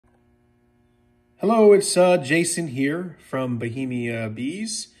Hello, it's Jason here from Bohemia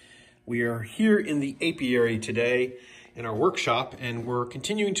Bees. We are here in the apiary today in our workshop, and we're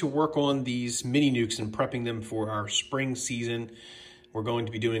continuing to work on these mini-nucs and prepping them for our spring season. We're going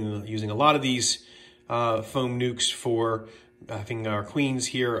to be using a lot of these foam nucs for having our queens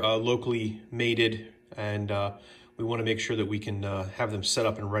here locally mated, and we want to make sure that we can have them set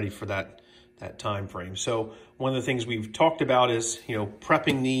up and ready for that time frame. So one of the things we've talked about is,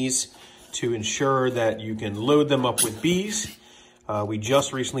 prepping these to ensure that you can load them up with bees. We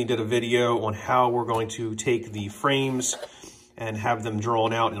just recently did a video on how we're going to take the frames and have them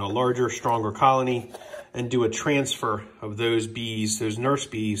drawn out in a larger, stronger colony and do a transfer of those bees, those nurse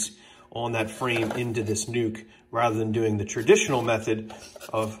bees, on that frame into this nuc, rather than doing the traditional method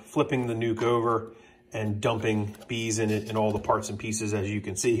of flipping the nuc over and dumping bees in it, and all the parts and pieces, as you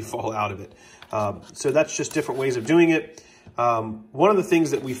can see, fall out of it. So that's just different ways of doing it. One of the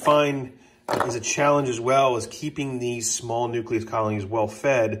things that we find is a challenge as well is keeping these small nucleus colonies well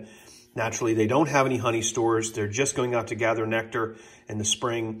fed. Naturally, they don't have any honey stores. They're just going out to gather nectar in the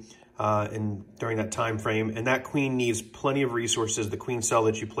spring and during that time frame. And that queen needs plenty of resources. The queen cell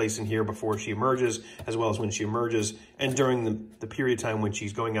that you place in here before she emerges, as well as when she emerges, and during the period of time when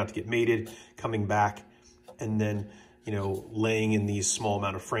she's going out to get mated, coming back, and then laying in these small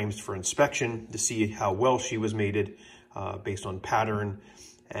amount of frames for inspection to see how well she was mated based on pattern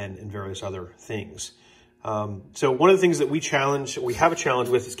and various other things. So one of the things that we have a challenge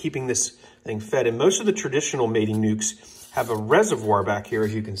with is keeping this thing fed. And most of the traditional mating nucs have a reservoir back here,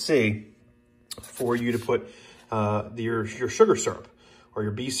 as you can see, for you to put your sugar syrup or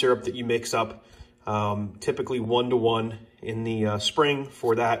your bee syrup that you mix up, typically 1-to-1 in the spring,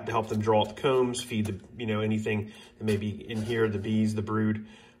 for that to help them draw out the combs, feed the, anything that may be in here, the bees, the brood.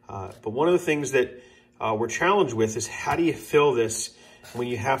 But one of the things that we're challenged with is, how do you fill this when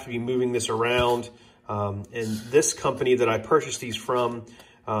you have to be moving this around? And this company that I purchased these from,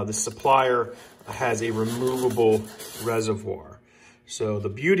 the supplier, has a removable reservoir. So the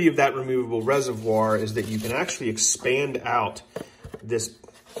beauty of that removable reservoir is that you can actually expand out this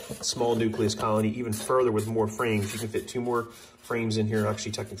small nucleus colony even further with more frames. You can fit 2 more frames in here,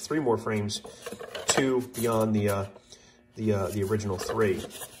 actually technically 3 more frames, 2 beyond the original 3.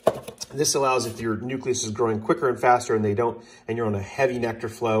 This allows, if your nucleus is growing quicker and faster and you're on a heavy nectar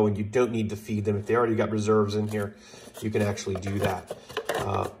flow and you don't need to feed them, if they already got reserves in here, you can actually do that.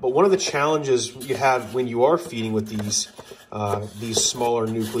 But one of the challenges you have when you are feeding with these smaller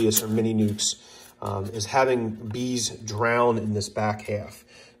nucleus or mini nucs is having bees drown in this back half.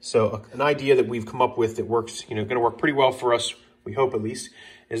 So an idea that we've come up with that works, going to work pretty well for us, we hope at least,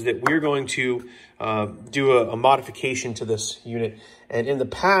 is that we're going to do a modification to this unit. And in the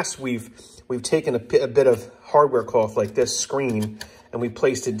past, we've taken a bit of hardware cloth like this screen, and we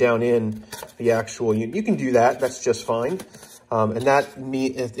placed it down in the actual unit. You can do that, that's just fine. And that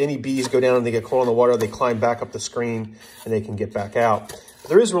means if any bees go down and they get caught in the water, they climb back up the screen and they can get back out.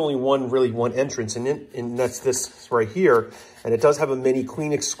 There is only one entrance, and that's this right here. And it does have a mini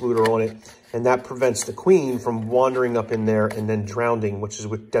queen excluder on it, and that prevents the queen from wandering up in there and then drowning, which is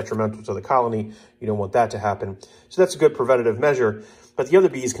detrimental to the colony. You don't want that to happen. So that's a good preventative measure. But the other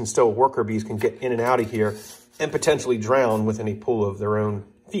bees can still, worker bees can get in and out of here and potentially drown with any pool of their own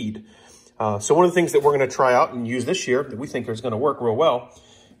feed. So one of the things that we're going to try out and use this year that we think is going to work real well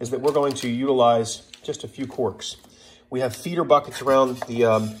is that we're going to utilize just a few corks. We have feeder buckets around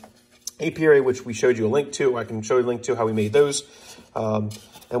the apiary, which we showed you a link to. I can show you a link to how we made those.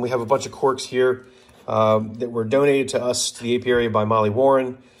 And we have a bunch of corks here that were donated to us, to the apiary, by Molly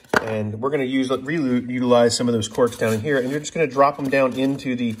Warren. And we're going to reutilize some of those corks down in here. And you're just going to drop them down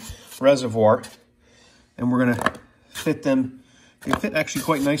into the reservoir. And we're going to fit them. They fit actually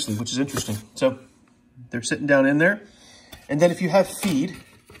quite nicely, which is interesting. So they're sitting down in there. And then if you have feed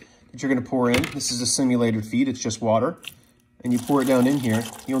that you're going to pour in, this is a simulated feed, it's just water, and you pour it down in here,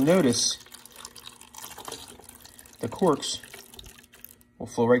 you'll notice the corks will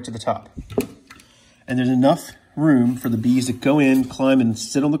flow right to the top. And there's enough room for the bees to go in, climb, and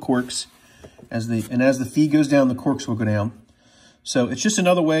sit on the corks. As the feed goes down, the corks will go down. So it's just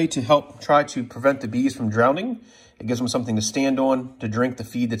another way to help try to prevent the bees from drowning. It gives them something to stand on, to drink the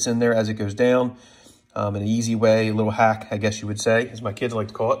feed that's in there as it goes down. In an easy way, a little hack, I guess you would say, as my kids like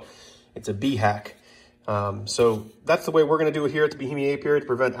to call it. It's a bee hack. So that's the way we're going to do it here at the Bohemia Apiary to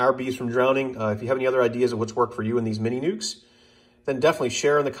prevent our bees from drowning. If you have any other ideas of what's worked for you in these mini nucs, then definitely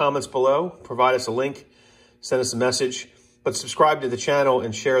share in the comments below. Provide us a link, send us a message, but subscribe to the channel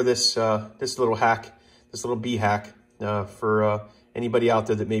and share this little hack, this little bee hack for anybody out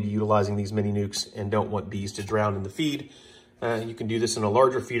there that may be utilizing these mini nucs and don't want bees to drown in the feed. You can do this in a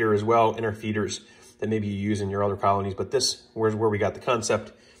larger feeder as well, inner feeders that maybe you use in your other colonies, but this is where we got the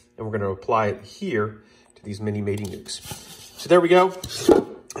concept, and we're going to apply it here to these mini mating nucs. So there we go.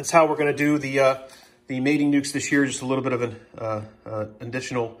 That's how we're going to do the mating nucs this year. Just a little bit of an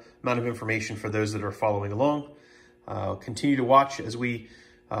additional amount of information for those that are following along. Continue to watch as we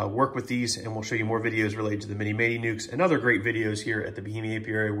work with these, and we'll show you more videos related to the mini mating nucs and other great videos here at the Beekeeping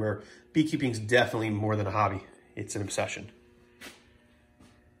Apiary, where beekeeping is definitely more than a hobby. It's an obsession.